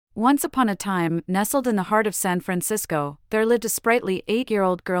Once upon a time, nestled in the heart of San Francisco, there lived a sprightly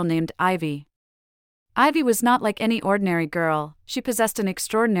 8-year-old girl named Ivy. Ivy was not like any ordinary girl. She possessed an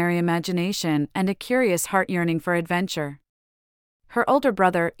extraordinary imagination and a curious heart yearning for adventure. Her older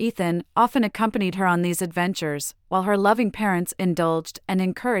brother, Ethan, often accompanied her on these adventures, while her loving parents indulged and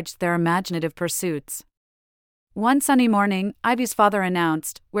encouraged their imaginative pursuits. One sunny morning, Ivy's father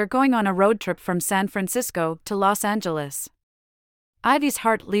announced, "We're going on a road trip from San Francisco to Los Angeles." Ivy's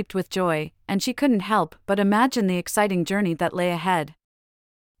heart leaped with joy, and she couldn't help but imagine the exciting journey that lay ahead.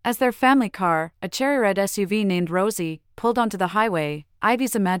 As their family car, a cherry red SUV named Rosie, pulled onto the highway,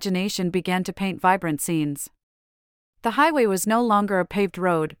 Ivy's imagination began to paint vibrant scenes. The highway was no longer a paved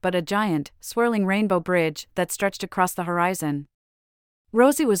road but a giant, swirling rainbow bridge that stretched across the horizon.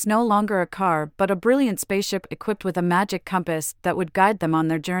 Rosie was no longer a car but a brilliant spaceship equipped with a magic compass that would guide them on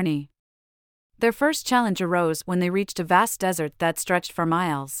their journey. Their first challenge arose when they reached a vast desert that stretched for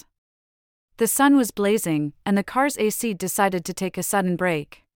miles. The sun was blazing, and the car's AC decided to take a sudden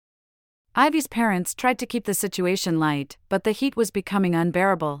break. Ivy's parents tried to keep the situation light, but the heat was becoming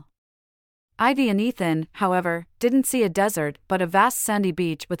unbearable. Ivy and Ethan, however, didn't see a desert but a vast sandy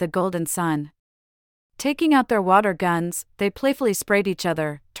beach with a golden sun. Taking out their water guns, they playfully sprayed each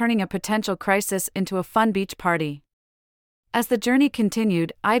other, turning a potential crisis into a fun beach party. As the journey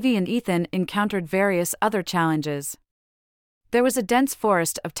continued, Ivy and Ethan encountered various other challenges. There was a dense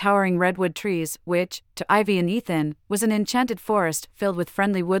forest of towering redwood trees, which, to Ivy and Ethan, was an enchanted forest filled with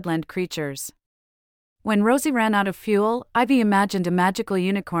friendly woodland creatures. When Rosie ran out of fuel, Ivy imagined a magical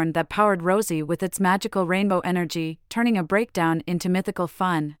unicorn that powered Rosie with its magical rainbow energy, turning a breakdown into mythical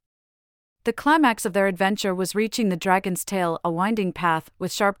fun. The climax of their adventure was reaching the Dragon's Tail, a winding path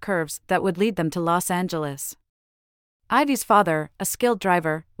with sharp curves that would lead them to Los Angeles. Ivy's father, a skilled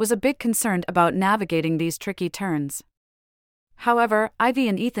driver, was a bit concerned about navigating these tricky turns. However, Ivy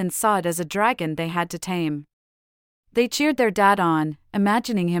and Ethan saw it as a dragon they had to tame. They cheered their dad on,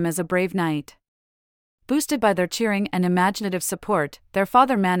 imagining him as a brave knight. Boosted by their cheering and imaginative support, their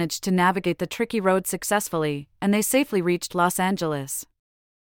father managed to navigate the tricky road successfully, and they safely reached Los Angeles.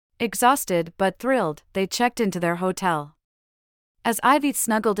 Exhausted but thrilled, they checked into their hotel. As Ivy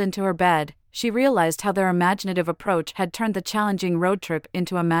snuggled into her bed, she realized how their imaginative approach had turned the challenging road trip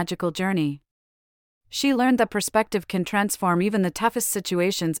into a magical journey. She learned that perspective can transform even the toughest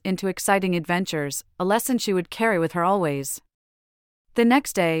situations into exciting adventures, a lesson she would carry with her always. The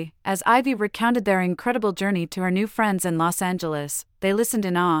next day, as Ivy recounted their incredible journey to her new friends in Los Angeles, they listened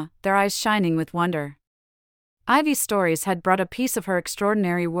in awe, their eyes shining with wonder. Ivy's stories had brought a piece of her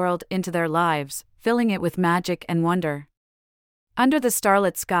extraordinary world into their lives, filling it with magic and wonder. Under the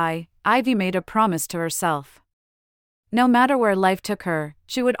starlit sky, Ivy made a promise to herself. No matter where life took her,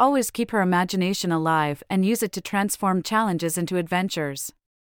 she would always keep her imagination alive and use it to transform challenges into adventures.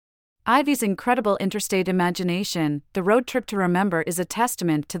 Ivy's incredible interstate imagination, the road trip to remember, is a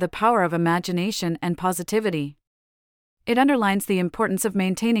testament to the power of imagination and positivity. It underlines the importance of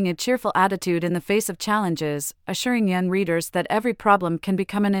maintaining a cheerful attitude in the face of challenges, assuring young readers that every problem can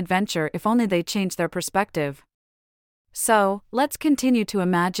become an adventure if only they change their perspective. So, let's continue to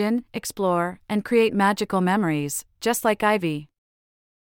imagine, explore, and create magical memories, just like Ivy.